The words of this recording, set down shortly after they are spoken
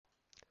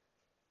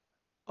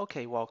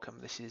Okay, welcome.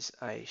 This is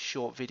a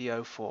short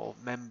video for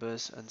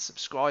members and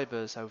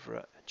subscribers over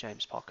at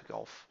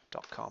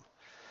jamesparkergolf.com.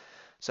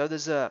 So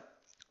there's a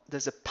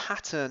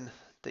pattern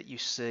that you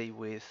see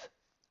with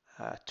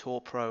tour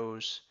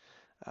pros,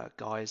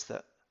 guys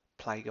that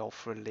play golf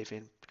for a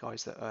living,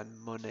 guys that earn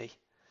money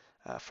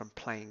from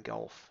playing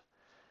golf,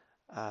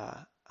 uh,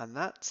 and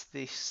that's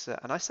this.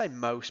 And I say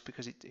most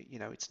because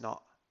it's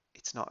not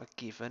a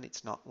given.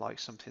 It's not like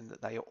something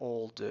that they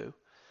all do.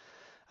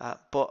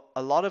 But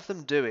a lot of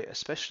them do it,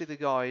 especially the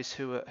guys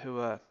who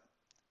are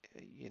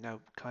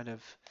kind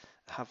of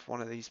have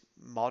one of these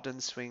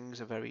modern swings,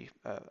 a very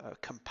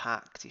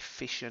compact,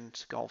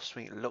 efficient golf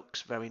swing. It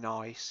looks very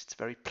nice. It's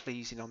very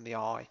pleasing on the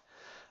eye.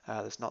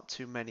 There's not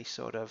too many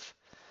sort of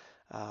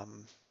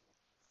um,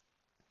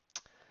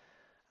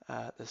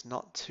 there's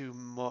not too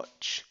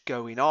much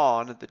going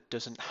on that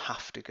doesn't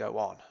have to go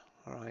on.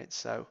 All right,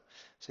 so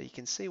you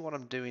can see what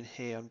I'm doing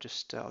here.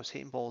 I was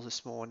hitting balls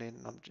this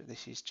morning.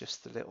 This is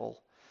just the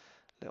little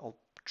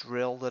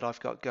drill that I've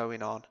got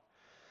going on.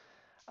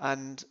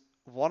 And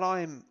what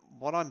I'm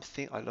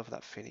think I love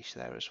that finish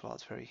there as well.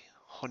 It's very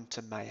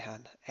Hunter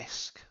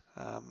Mahan-esque.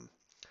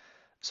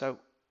 So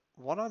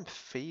what I'm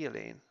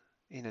feeling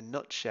in a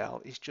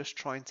nutshell is just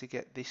trying to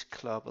get this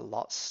club a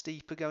lot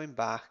steeper going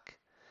back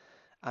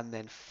and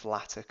then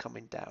flatter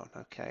coming down.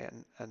 Okay,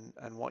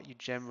 and what you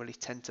generally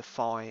tend to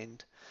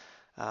find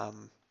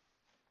um,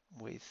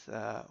 with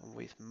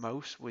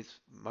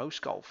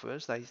most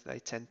golfers, they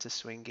tend to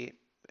swing it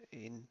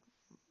in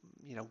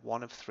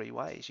one of three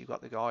ways. You've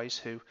got the guys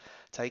who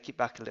take it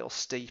back a little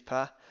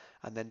steeper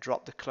and then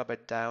drop the club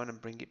head down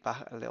and bring it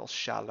back a little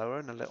shallower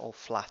and a little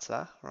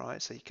flatter,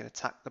 right? So you can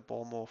attack the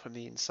ball more from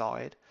the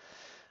inside.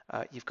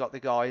 You've got the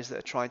guys that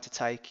are trying to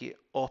take it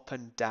up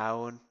and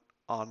down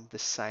on the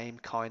same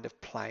kind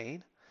of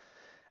plane,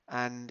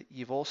 and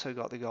you've also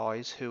got the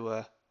guys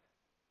who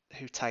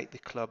take the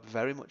club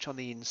very much on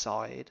the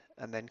inside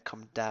and then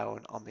come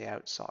down on the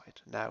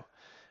outside. Now,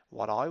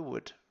 what I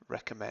would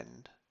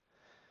recommend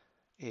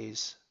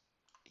is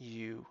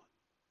you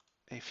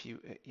if you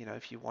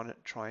want to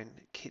try and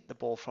hit the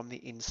ball from the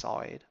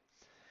inside,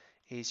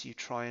 is you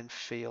try and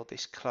feel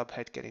this club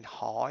head getting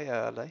high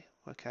early.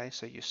 Okay,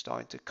 so you're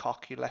starting to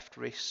cock your left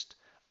wrist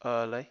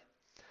early,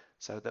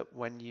 so that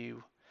when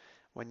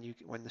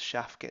the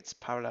shaft gets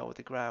parallel with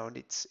the ground,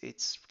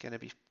 it's going to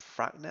be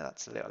fractal.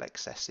 That's a little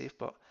excessive,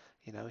 but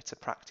it's a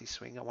practice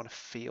swing. I want to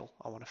feel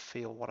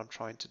what I'm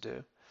trying to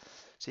do.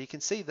 So you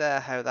can see there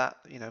how that,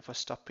 if I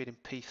stop it in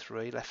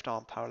P3, left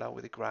arm parallel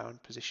with the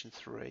ground, position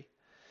 3,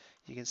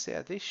 you can see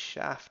how this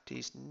shaft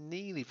is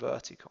nearly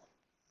vertical.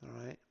 All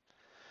right,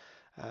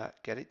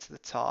 get it to the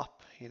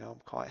top.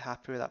 I'm quite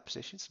happy with that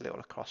position. It's a little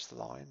across the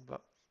line,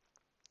 but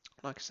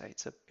like I say,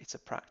 it's a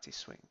practice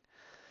swing.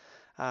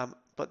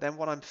 But then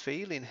what I'm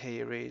feeling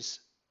here is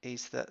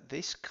that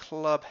this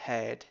club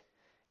head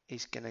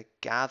is going to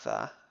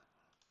gather.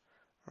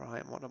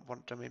 Right, and what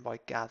do I mean by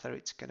gather?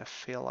 It's going to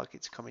feel like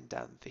it's coming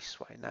down this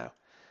way. Now,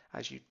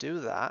 as you do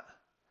that,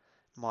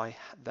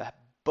 the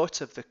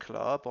butt of the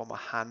club or my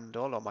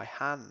handle or my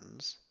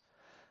hands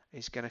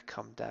is going to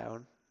come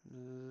down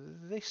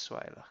this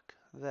way. Look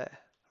there,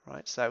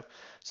 right? So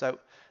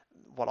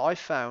what I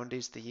found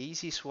is the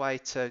easiest way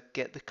to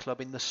get the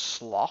club in the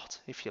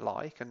slot, if you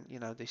like, and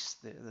there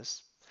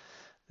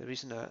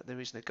isn't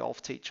a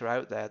golf teacher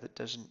out there that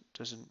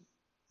doesn't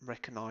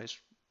recognize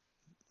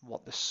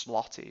what the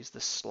slot is.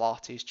 The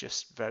slot is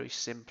just very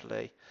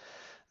simply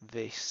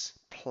this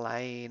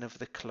plane of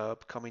the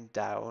club coming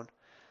down,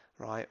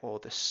 right? Or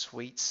the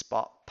sweet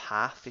spot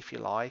path, if you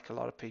like. A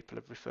lot of people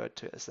have referred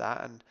to it as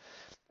that. And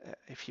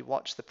if you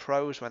watch the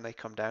pros when they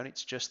come down,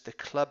 it's just the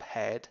club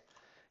head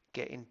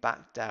getting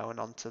back down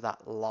onto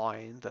that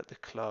line that the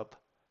club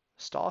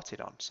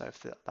started on. So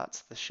if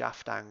that's the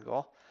shaft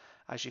angle,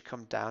 as you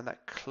come down,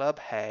 that club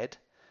head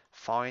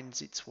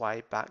finds its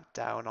way back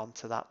down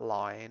onto that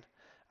line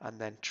and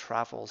then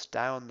travels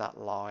down that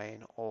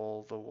line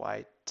all the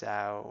way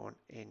down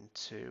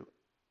into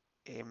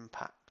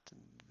impact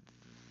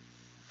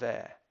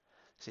there.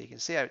 So you can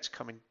see how it's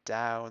coming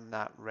down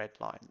that red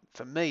line.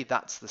 For me,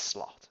 that's the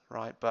slot,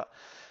 right? But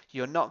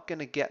you're not going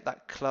to get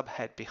that club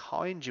head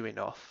behind you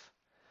enough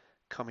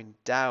coming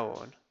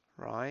down,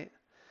 right?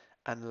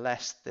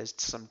 Unless there's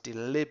some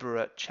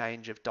deliberate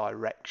change of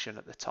direction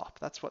at the top.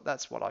 That's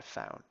what I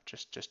found.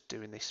 Just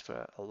doing this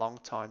for a long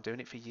time, doing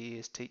it for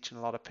years, teaching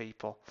a lot of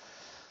people.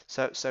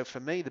 So for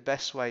me, the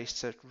best way is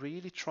to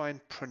really try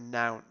and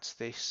pronounce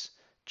this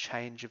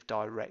change of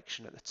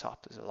direction at the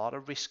top. There's a lot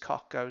of wrist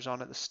cock goes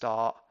on at the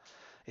start.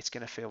 It's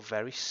going to feel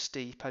very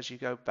steep as you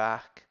go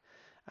back,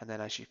 and then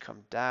as you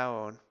come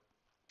down,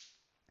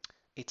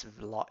 it's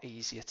a lot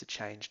easier to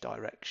change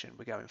direction.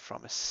 We're going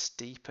from a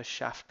steeper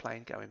shaft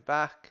plane going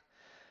back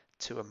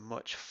to a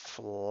much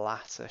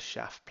flatter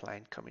shaft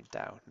plane coming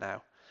down.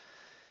 Now,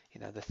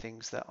 the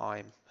things that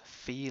I'm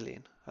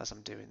feeling as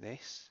I'm doing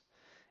this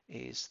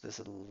is there's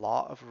a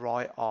lot of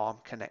right arm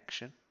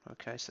connection.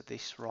 Okay, so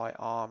this right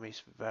arm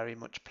is very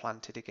much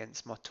planted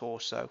against my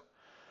torso.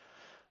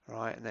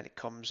 right? And then it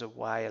comes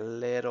away a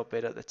little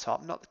bit at the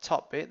top, not the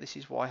top bit. This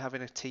is why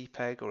having a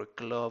T-peg or a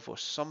glove or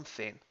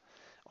something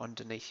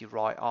underneath your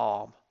right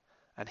arm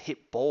and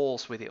hit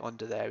balls with it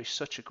under there is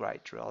such a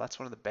great drill. That's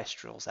one of the best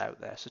drills out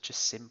there. Such a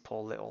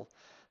simple little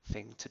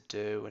thing to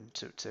do and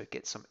to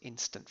get some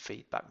instant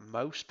feedback.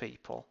 Most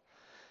people,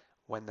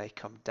 when they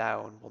come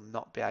down, will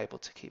not be able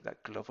to keep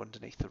that glove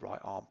underneath the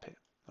right armpit.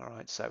 All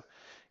right, so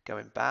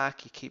going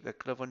back, you keep the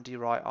glove under your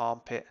right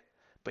armpit,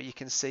 but you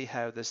can see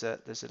how there's a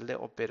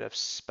little bit of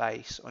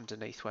space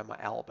underneath where my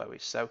elbow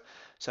is.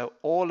 So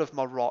all of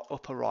my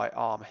upper right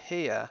arm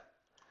here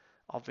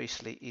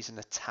obviously isn't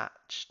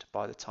attached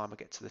by the time I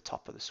get to the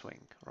top of the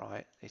swing,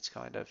 right? It's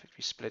kind of, if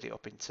you split it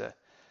up into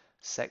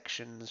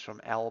sections from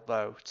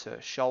elbow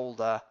to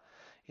shoulder,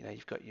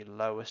 you've got your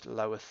lower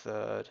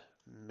third,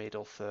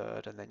 middle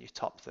third, and then your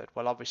top third.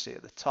 Well, obviously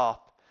at the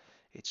top,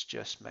 it's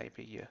just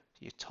maybe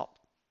your top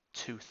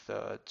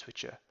 2/3,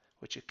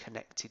 which are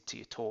connected to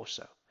your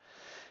torso.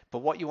 But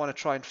what you want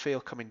to try and feel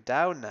coming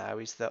down now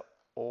is that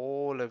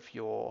all of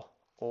your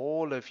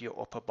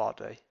upper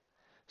body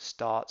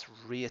starts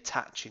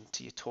reattaching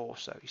to your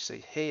torso. You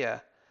see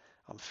here,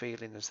 I'm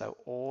feeling as though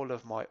all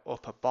of my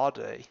upper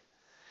body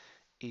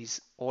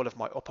all of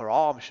my upper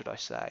arm, should I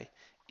say,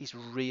 is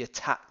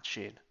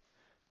reattaching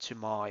to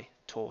my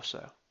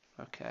torso.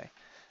 Okay,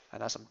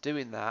 and as I'm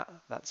doing that,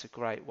 that's a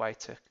great way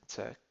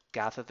to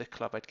gather the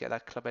club head, get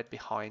that club head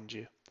behind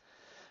you.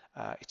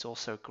 It's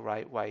also a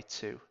great way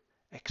to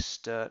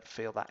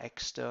feel that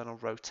external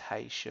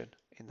rotation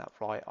in that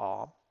right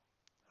arm,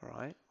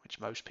 right, which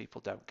most people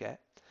don't get.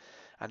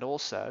 And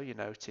also, you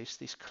notice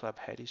this club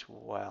head is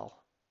well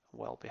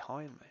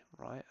behind me,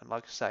 right? And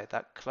like I say,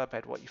 that club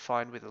head, what you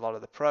find with a lot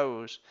of the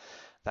pros,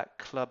 that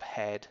club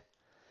head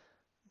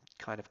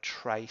kind of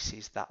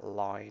traces that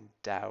line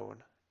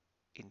down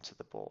into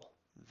the ball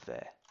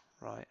there,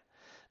 right?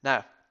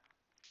 Now,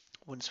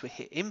 once we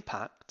hit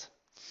impact,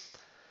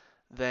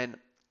 then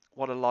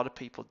what a lot of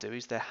people do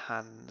is their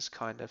hands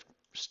kind of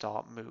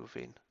start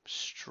moving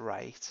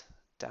straight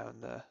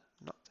down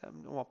not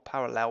well,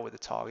 parallel with the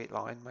target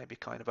line, maybe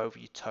kind of over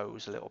your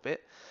toes a little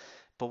bit.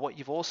 But what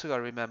you've also got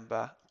to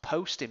remember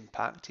post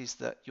impact is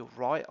that your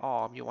right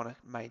arm, you want to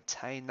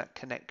maintain that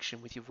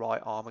connection with your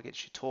right arm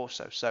against your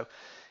torso. So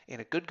in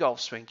a good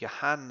golf swing, your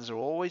hands are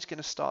always going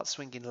to start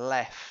swinging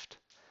left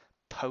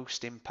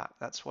post impact.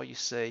 That's why you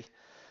see,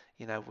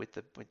 with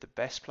the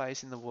best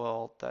players in the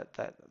world,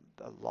 that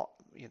a lot,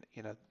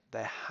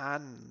 their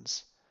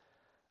hands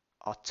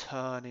are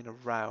turning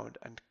around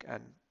and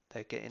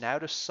they're getting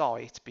out of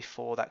sight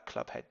before that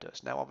club head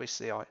does. Now,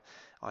 obviously,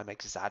 I'm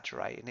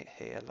exaggerating it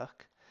here,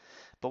 look.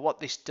 But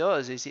what this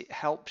does is it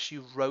helps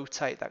you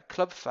rotate that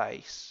club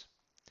face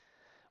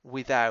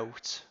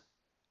without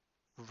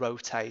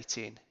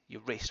rotating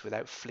your wrist,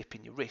 without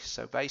flipping your wrist.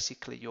 So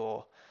basically,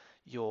 you're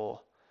you're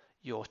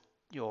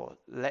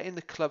letting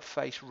the club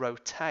face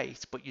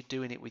rotate, but you're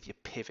doing it with your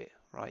pivot,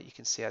 right? You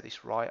can see how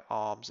this right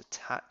arm's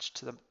attached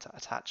to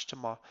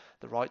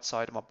the right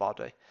side of my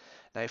body.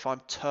 Now, if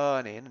I'm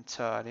turning and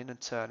turning and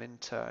turning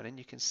and turning,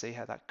 you can see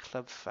how that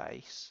club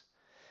face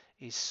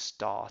is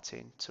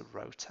starting to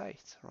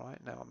rotate, right?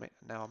 Now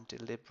I'm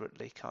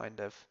deliberately kind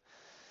of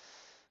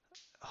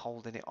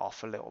holding it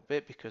off a little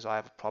bit because I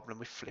have a problem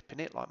with flipping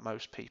it like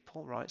most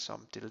people, right? So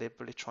I'm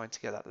deliberately trying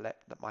to get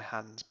that my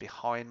hands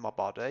behind my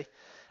body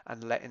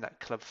and letting that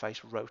club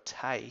face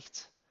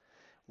rotate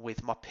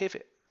with my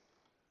pivot,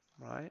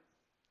 right?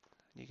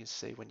 You can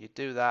see when you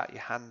do that,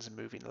 your hands are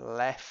moving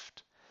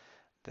left.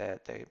 They're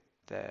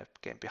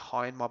getting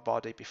behind my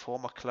body before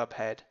my club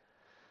head,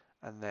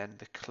 and then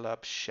the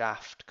club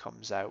shaft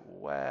comes out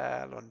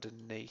well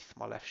underneath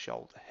my left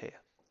shoulder here,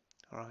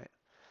 all right?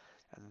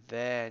 And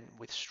then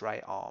with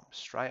straight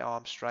arms,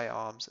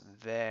 and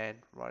then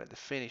right at the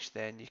finish,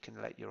 then you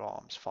can let your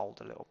arms fold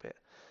a little bit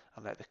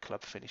and let the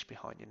club finish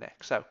behind your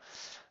neck. So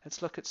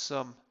let's look at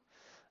some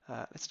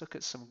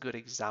good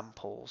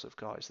examples of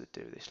guys that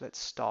do this. Let's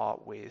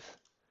start with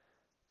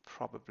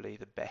probably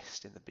the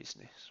best in the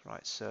business,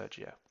 right?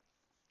 Sergio.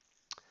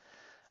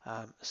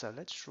 So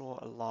let's draw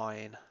a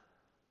line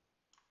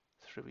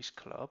through his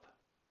club,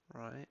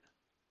 right?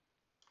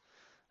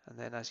 And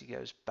then as he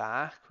goes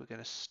back, we're going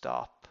to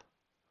stop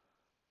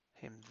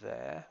him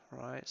there,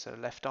 right? So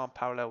left arm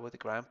parallel with the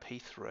ground,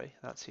 P3,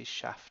 that's his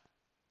shaft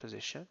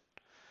position.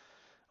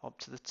 Up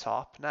to the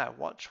top. Now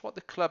watch what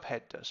the club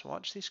head does.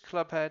 Watch this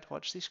club head,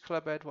 watch this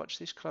club head, watch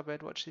this club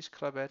head, watch this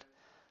club head.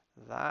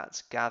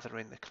 That's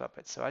gathering the club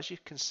head. So as you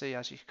can see,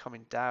 as you're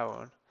coming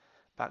down,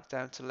 back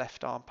down to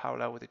left arm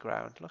parallel with the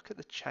ground, look at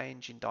the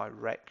change in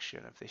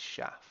direction of this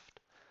shaft.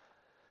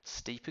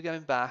 Steeper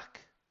going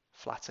back,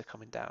 flatter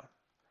coming down.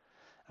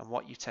 And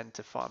what you tend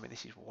to find, I mean,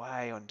 this is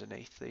way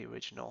underneath the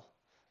original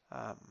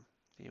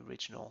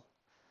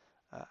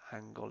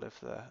angle of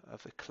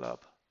the club,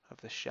 of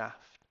the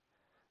shaft.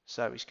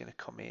 So he's going to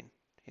come in,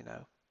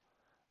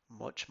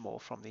 much more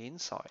from the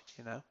inside,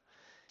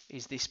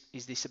 Is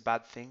this a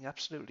bad thing?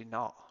 Absolutely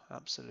not.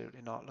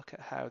 Absolutely not. Look at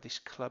how this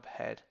club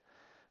head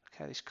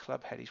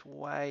is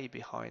way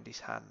behind his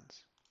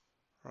hands,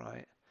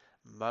 right?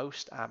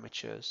 Most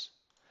amateurs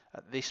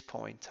at this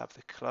point have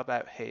the club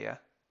out here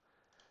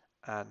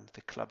and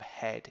the club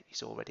head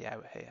is already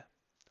out here,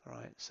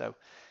 right? So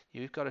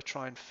you've got to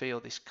try and feel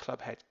this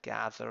club head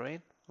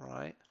gathering,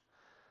 right?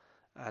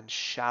 And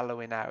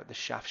shallowing out, the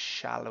shaft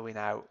shallowing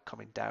out,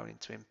 coming down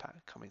into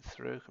impact, coming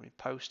through, coming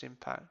post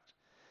impact.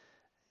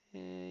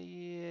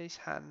 Yeah, his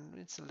hand,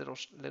 it's a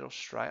little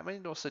straight. I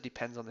mean, it also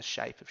depends on the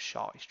shape of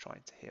shot he's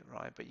trying to hit,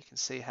 right? But you can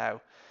see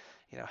how,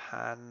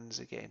 hands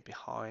are getting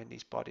behind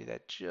his body there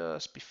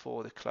just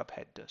before the club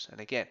head does.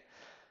 And again,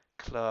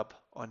 club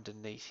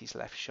underneath his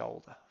left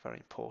shoulder, very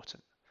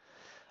important.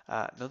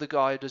 Another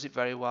guy who does it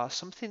very well,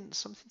 something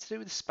to do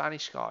with the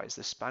Spanish guys.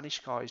 The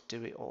Spanish guys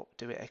do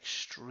it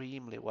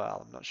extremely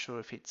well. I'm not sure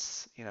if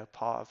it's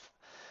part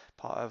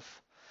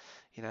of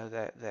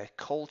their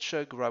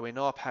culture growing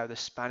up, how the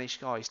Spanish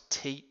guys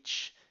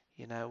teach,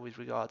 with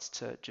regards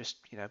to just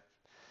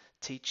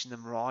teaching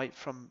them right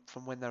from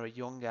when they're a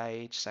young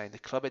age, saying the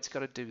club head's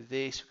got to do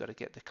this, we've got to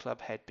get the club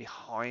head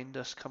behind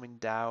us coming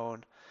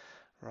down,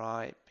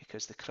 right?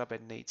 Because the club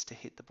head needs to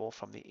hit the ball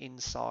from the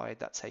inside.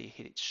 That's how you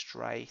hit it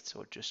straight,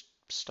 or just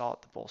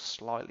start the ball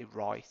slightly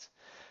right.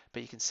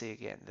 But you can see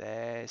again,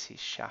 there's his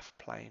shaft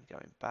plane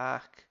going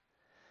back,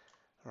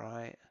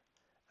 right?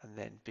 And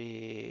then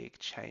big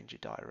change of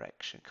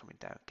direction coming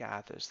down,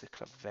 gathers the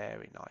club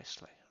very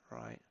nicely,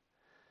 right?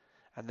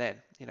 And then,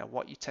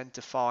 what you tend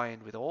to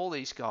find with all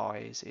these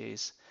guys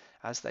is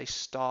as they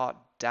start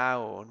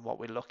down, what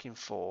we're looking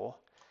for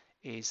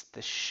is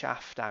the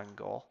shaft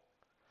angle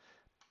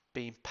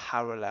being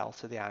parallel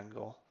to the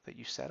angle that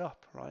you set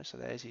up, right? So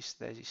there's his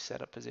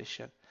setup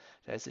position.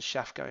 There's the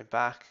shaft going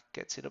back,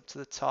 gets it up to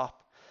the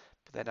top,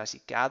 but then as he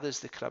gathers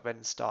the club end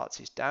and starts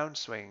his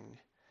downswing,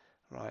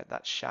 right,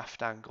 that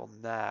shaft angle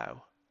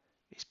now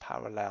is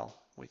parallel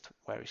with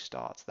where he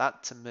starts.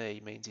 That to me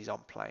means he's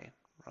on plane,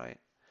 right?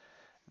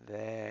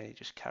 Then he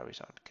just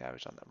carries on.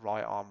 The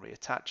right arm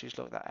reattaches.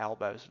 Look, that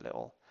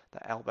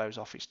elbow's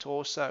off his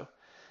torso.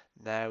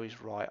 Now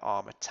his right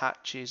arm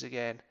attaches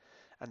again.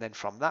 And then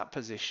from that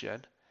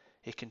position,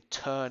 he can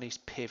turn his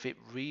pivot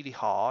really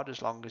hard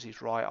as long as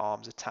his right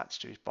arm's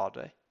attached to his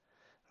body,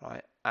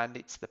 right? And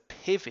it's the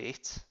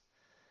pivot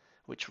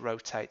which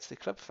rotates the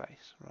club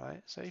face,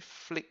 right? So he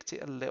flicked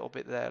it a little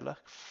bit there,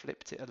 look,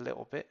 flipped it a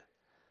little bit,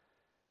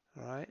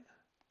 right?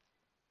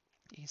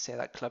 You can see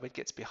that club head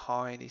gets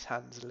behind his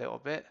hands a little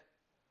bit.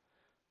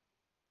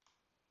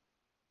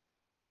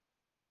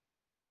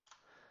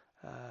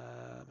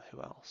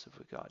 Who else have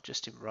we got?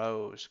 Justin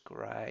Rose,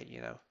 great,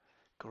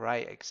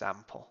 great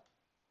example.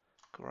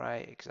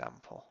 Great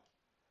example.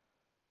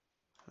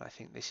 And I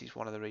think this is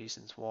one of the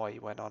reasons why he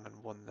went on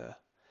and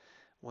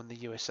won the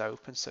US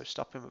Open. So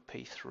stop him at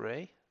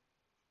P3.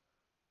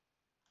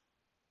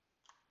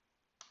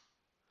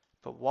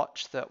 But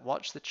watch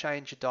the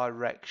change of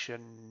direction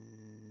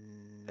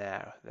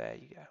now. There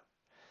you go.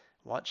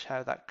 Watch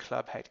how that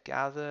club head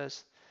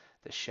gathers.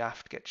 The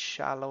shaft gets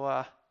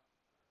shallower.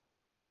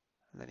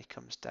 And then he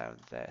comes down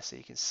there. So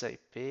you can see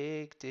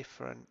big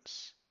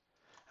difference.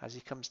 As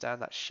he comes down,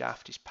 that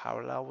shaft is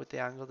parallel with the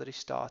angle that he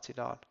started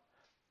on.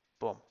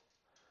 Boom.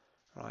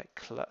 Right,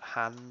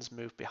 hands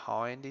move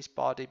behind his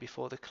body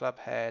before the club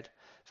head.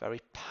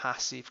 Very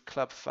passive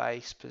club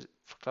face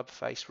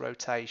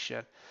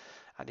rotation.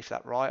 And if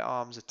that right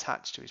arm's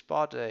attached to his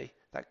body,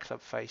 that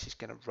club face is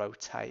going to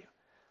rotate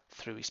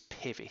through his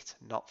pivot,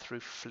 not through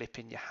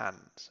flipping your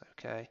hands.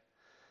 Okay.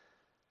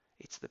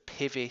 It's the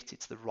pivot.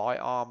 It's the right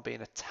arm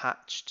being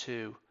attached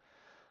to.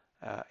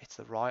 It's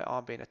the right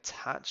arm being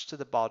attached to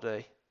the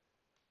body,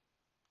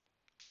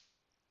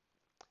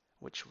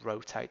 which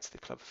rotates the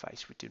club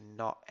face. We do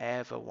not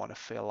ever want to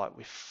feel like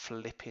we're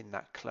flipping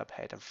that club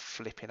head and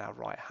flipping our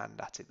right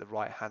hand at it. The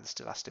right hand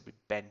still has to be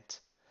bent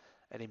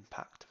at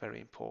impact.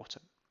 Very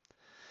important.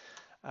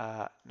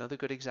 Another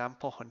good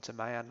example, Hunter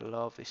Mahan.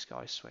 Love this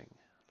guy's swing.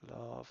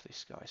 Love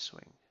this guy's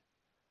swing.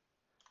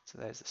 So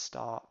there's the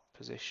start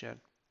position.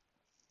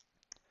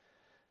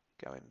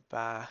 Going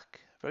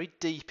back. Very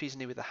deep, isn't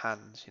he, with the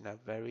hands?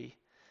 Very,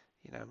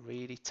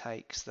 really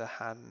takes the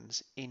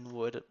hands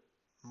inward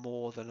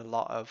more than a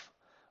lot of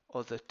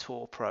other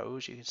tour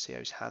pros. You can see how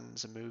his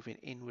hands are moving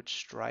inward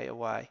straight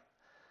away.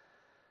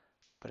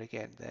 But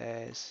again,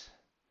 there's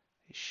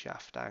his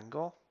shaft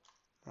angle,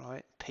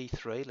 right?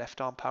 P3,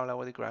 left arm parallel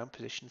with the ground,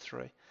 position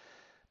 3.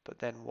 But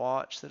then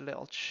watch the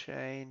little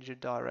change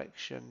of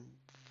direction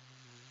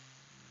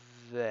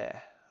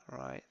there,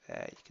 right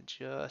there. You can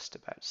just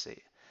about see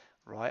it.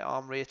 Right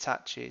arm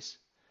reattaches,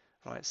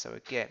 right? So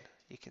again,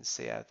 you can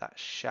see how that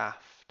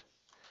shaft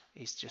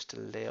is just a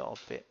little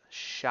bit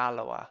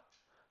shallower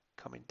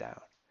coming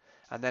down.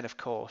 And then, of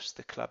course,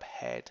 the club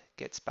head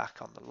gets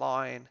back on the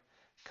line,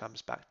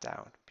 comes back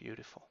down.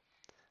 Beautiful,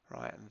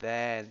 right? And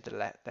then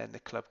the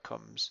club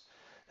comes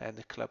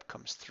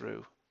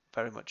through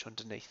very much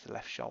underneath the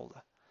left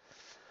shoulder.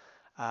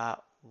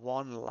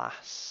 One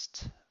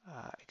last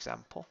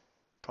example,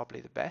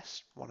 probably the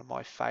best, one of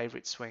my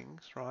favorite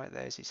swings, right?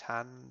 There's his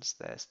hands,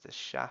 there's the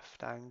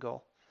shaft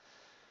angle.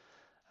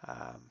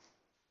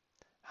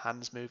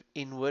 Hands move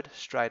inward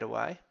straight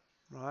away,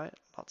 right?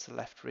 Lots of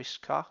left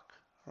wrist cock,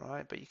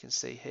 right? But you can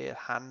see here,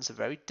 hands are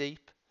very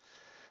deep.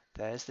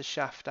 There's the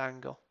shaft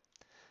angle.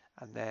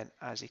 And then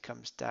as he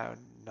comes down,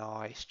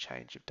 nice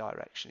change of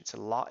direction. It's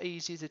a lot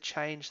easier to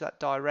change that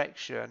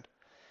direction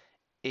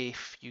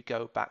if you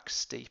go back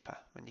steeper.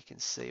 And you can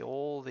see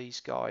all these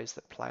guys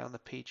that play on the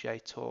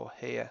PGA Tour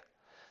here,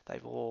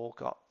 they've all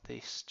got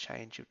this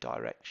change of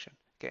direction.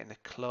 Getting the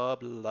club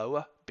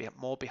lower,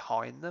 more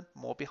behind them,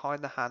 more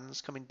behind the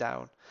hands coming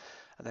down.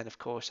 And then of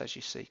course, as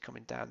you see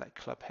coming down, that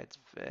club head's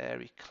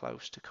very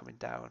close to coming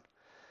down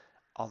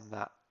on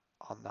that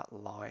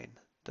line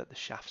that the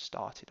shaft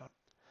started on,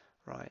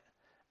 right?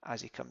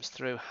 As he comes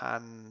through,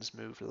 hands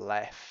move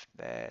left.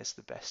 There's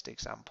the best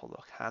example.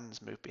 Look,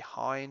 hands move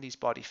behind his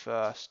body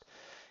first.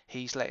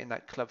 He's letting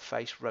that club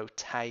face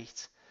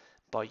rotate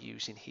by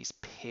using his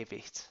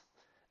pivot,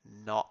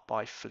 not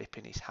by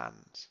flipping his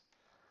hands.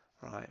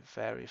 Right,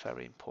 very,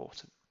 very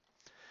important.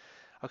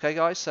 Okay,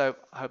 guys, so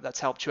I hope that's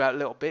helped you out a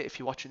little bit. If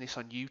you're watching this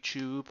on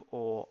YouTube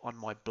or on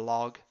my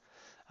blog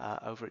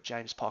over at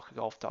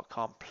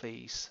jamesparkergolf.com,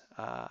 please,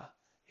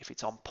 if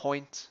it's on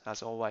point,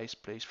 as always,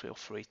 please feel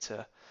free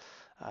to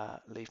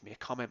leave me a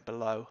comment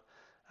below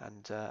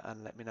and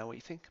let me know what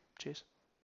you think. Cheers.